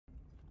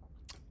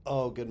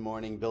Oh, good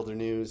morning, Builder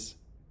News.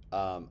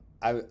 I'm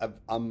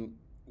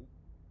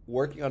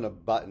working on a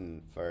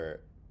button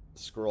for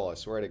Scroll, I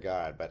swear to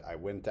God, but I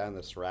went down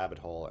this rabbit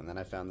hole and then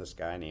I found this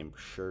guy named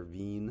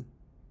Shervin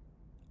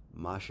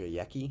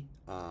Mashayeki.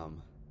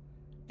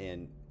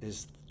 And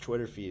his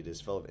Twitter feed is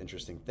full of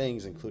interesting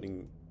things,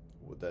 including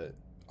with the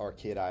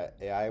Arcade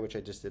AI, which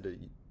I just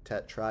did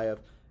a try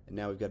of. And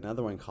now we've got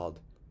another one called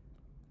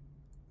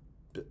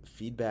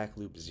Feedback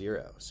Loop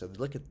Zero. So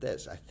look at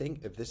this. I think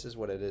if this is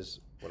what it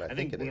is, what I I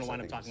think think it we're going is, to I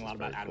wind up think this talking a is lot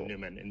about very Adam cool.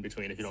 Newman in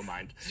between, if you don't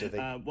mind. So they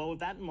Well, with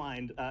that in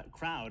mind,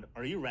 crowd,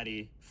 are you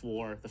ready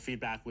for the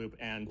feedback loop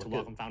and to look at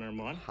welcome founder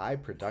number one? high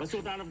Let's do a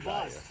production round of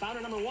value. applause.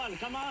 Founder number one,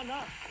 come on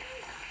up.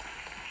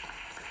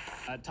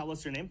 Tell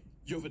us your name.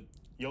 Jovan.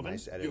 Jovan?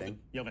 Nice editing.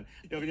 Jovan,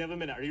 you have a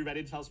minute. Are you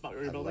ready to tell us about what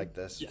you're I building? like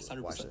this. Yes,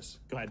 100%. Watch this.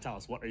 Go ahead, tell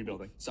us. What are you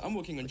building? So I'm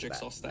working on Look at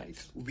Jigsaw that. Stack.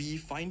 Nice. We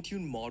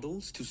fine-tune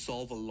models to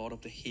solve a lot of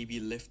the heavy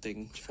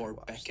lifting for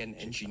watch back-end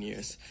Jigsaw.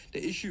 engineers.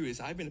 The issue is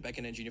I've been a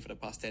back-end engineer for the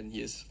past 10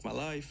 years of my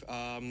life.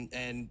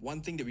 And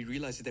one thing that we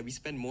realized is that we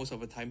spend most of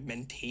our time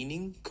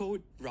maintaining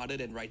code rather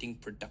than writing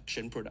product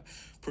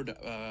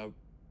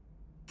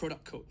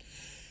code.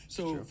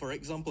 So, for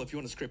example, if you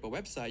want to scrape a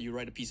website, you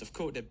write a piece of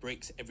code that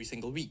breaks every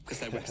single week because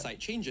that website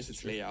changes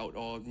its layout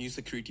or new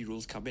security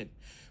rules come in.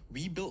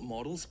 We built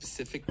models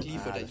specifically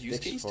for that the use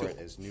fix case for to it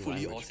is new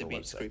fully language for automate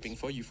websites. scraping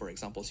for you, for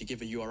example. So you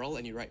give a URL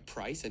and you write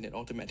price and it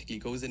automatically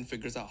goes in,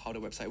 figures out how the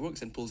website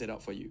works and pulls it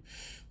out for you.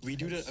 We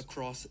do that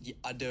across the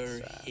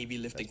other heavy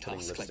lifting that's putting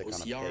tasks like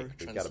lipstick on a OCR, pig.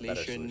 We've got a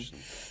better translation,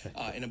 solution.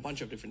 and a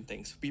bunch of different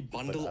things. We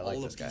bundle I like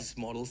all this of guy. these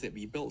models that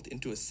we built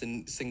into a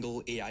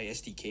single AI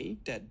SDK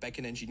that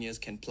backend engineers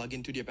can plug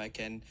into their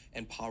backend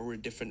and power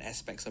different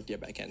aspects of their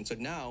backend. So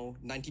now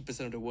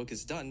 90% of the work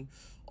is done.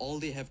 All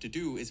they have to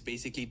do is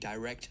basically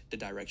direct the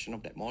direction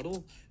of that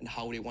model and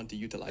how they want to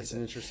utilize It's it.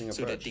 an interesting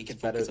so that approach. they can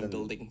It's better focus on than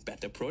building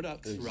better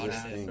products the rather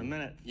existing than Just a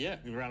minute. Yeah.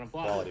 Give a round of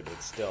applause. quality, but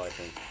it's still, I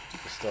think,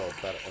 it's still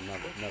better, another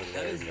That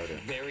layer is to go to.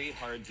 very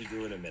hard to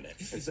do in a minute.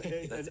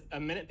 A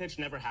minute pitch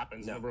never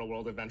happens in the real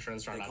world of venture and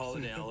They startups. call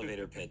it an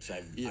elevator pitch.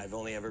 I've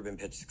only ever been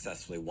pitched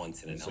successfully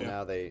once in an So elevator.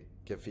 now they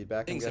give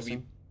feedback, I'm Things that we-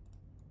 guessing?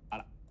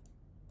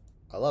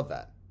 I love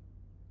that.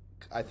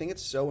 I think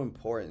it's so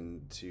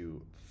important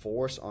to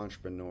force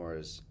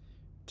entrepreneurs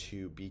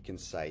to be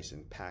concise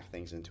and pack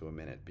things into a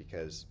minute,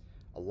 because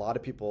a lot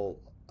of people,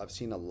 I've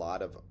seen a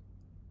lot of,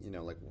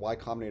 like Y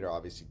Combinator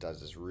obviously does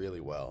this really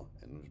well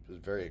and was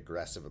very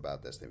aggressive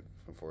about this. They've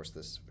enforced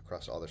this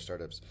across all their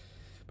startups.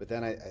 But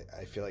then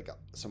I feel like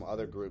some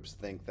other groups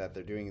think that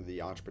they're doing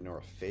the entrepreneur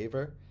a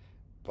favor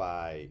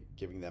by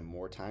giving them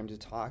more time to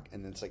talk,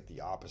 and it's like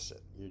the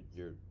opposite.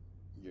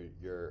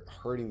 You're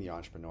hurting the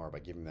entrepreneur by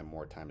giving them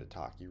more time to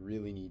talk. You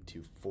really need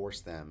to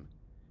force them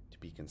to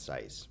be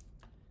concise.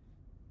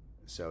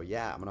 So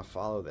yeah, I'm gonna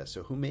follow this.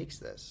 So who makes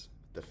this?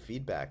 The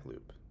Feedback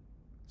Loop.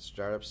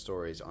 Startup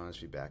stories, honest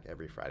feedback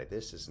every Friday.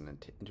 This is an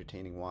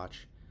entertaining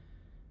watch.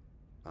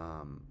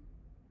 The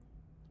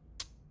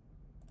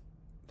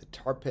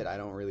tar pit, I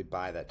don't really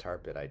buy that tar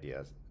pit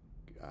idea,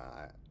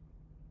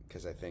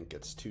 because I think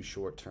it's too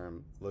short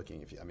term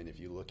looking. If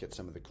you look at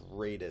some of the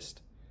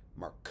greatest,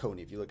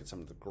 Marconi, if you look at some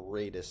of the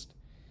greatest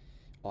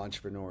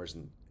entrepreneurs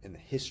in the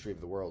history of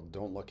the world,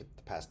 don't look at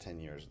the past 10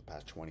 years, the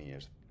past 20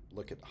 years.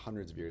 Look at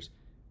hundreds of years.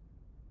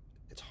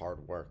 It's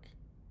hard work.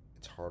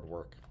 It's hard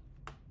work.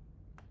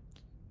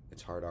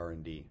 It's hard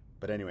R&D.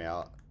 But anyway,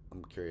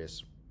 I'm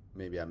curious.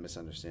 Maybe I'm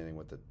misunderstanding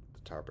what the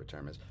TARPA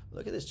term is.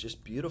 Look at this,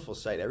 just beautiful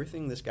site.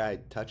 Everything this guy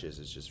touches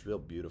is just real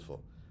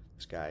beautiful.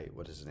 This guy,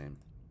 what is his name?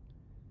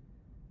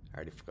 I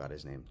already forgot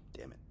his name.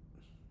 Damn it.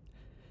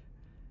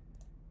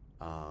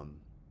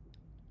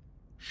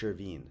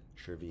 Shervin.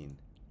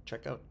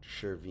 Check out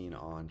Shervin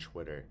on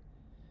Twitter.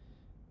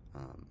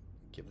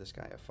 Give this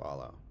guy a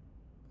follow.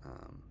 The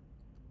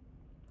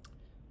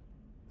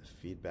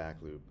feedback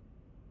loop.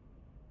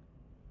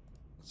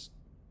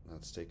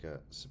 Let's take a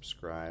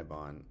subscribe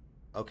on.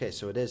 Okay,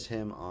 so it is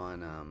him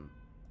on.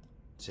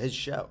 It's his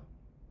show.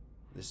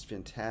 This is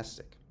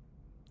fantastic.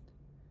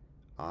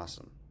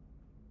 Awesome.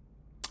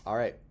 All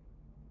right.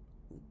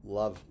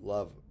 Love.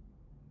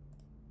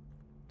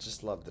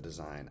 Just love the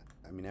design.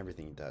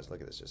 Everything he does.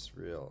 Look at this. Just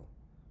real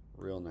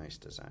nice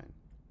design.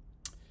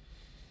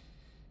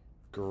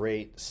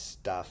 Great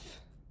stuff,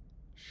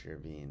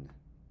 Shervin.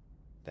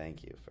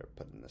 Thank you for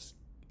putting this.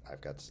 I'm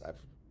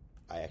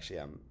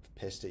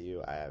pissed at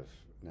you.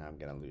 Now I'm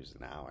gonna lose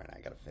an hour and I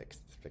gotta fix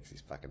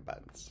these fucking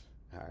buttons.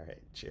 All right,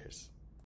 cheers.